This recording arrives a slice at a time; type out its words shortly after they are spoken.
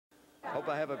Hope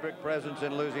I have a big presence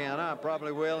in Louisiana. I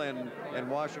probably will in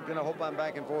Washington. I hope I'm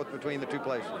back and forth between the two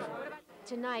places.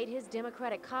 Tonight, his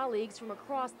Democratic colleagues from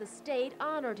across the state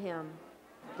honored him.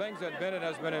 Things that Bennett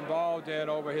has been involved in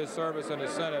over his service in the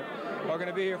Senate are going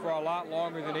to be here for a lot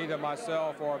longer than either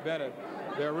myself or Bennett.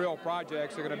 They're real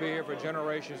projects. They're going to be here for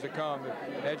generations to come.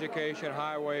 Education,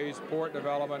 highways, port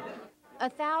development.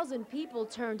 1,000 people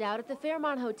turned out at the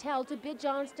Fairmont Hotel to bid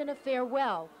Johnston a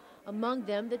farewell. Among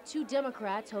them, the two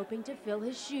Democrats hoping to fill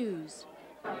his shoes.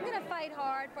 I'm going to fight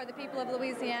hard for the people of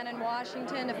Louisiana and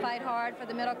Washington, to fight hard for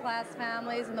the middle-class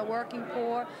families and the working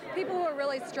poor, people who are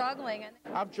really struggling.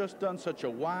 I've just done such a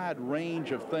wide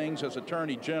range of things as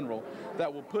Attorney General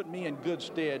that will put me in good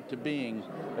stead to being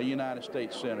a United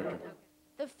States Senator.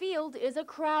 The field is a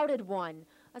crowded one.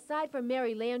 Aside from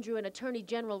Mary Landrieu and Attorney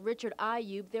General Richard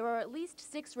Ayoub, there are at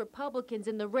least 6 Republicans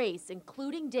in the race,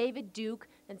 including David Duke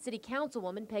and City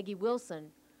Councilwoman Peggy Wilson.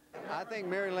 I think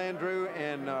Mary Landrieu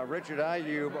and Richard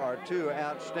Ayoub are 2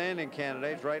 outstanding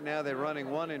candidates. Right now they're running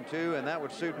 1 and 2, and that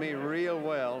would suit me real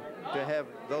well to have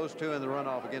those 2 in the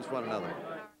runoff against one another.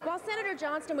 While Senator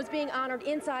Johnston was being honored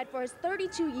inside for his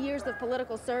 32 years of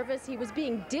political service, he was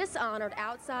being dishonored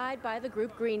outside by the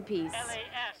group Greenpeace. LAS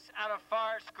out of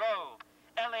Forest Grove.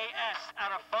 LAS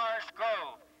out of Forest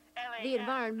Grove. The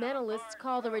environmentalists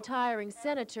call the retiring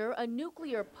senator a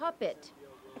nuclear puppet.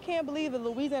 I can't believe the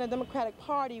Louisiana Democratic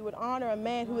Party would honor a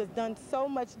man who has done so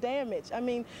much damage. I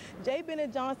mean, J.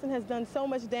 Bennett Johnston has done so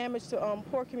much damage to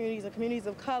poor communities and communities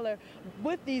of color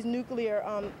with these nuclear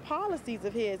policies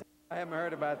of his. I haven't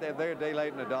heard about that. They're a day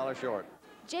late and a dollar short.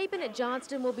 J. Bennett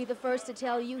Johnston will be the first to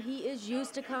tell you he is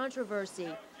used to controversy.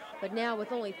 But now,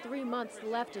 with only 3 months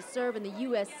left to serve in the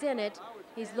U.S. Senate,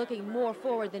 he's looking more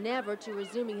forward than ever to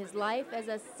resuming his life as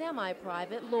a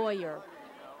semi-private lawyer.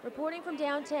 Reporting from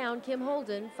downtown, Kim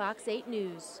Holden, Fox 8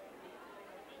 News.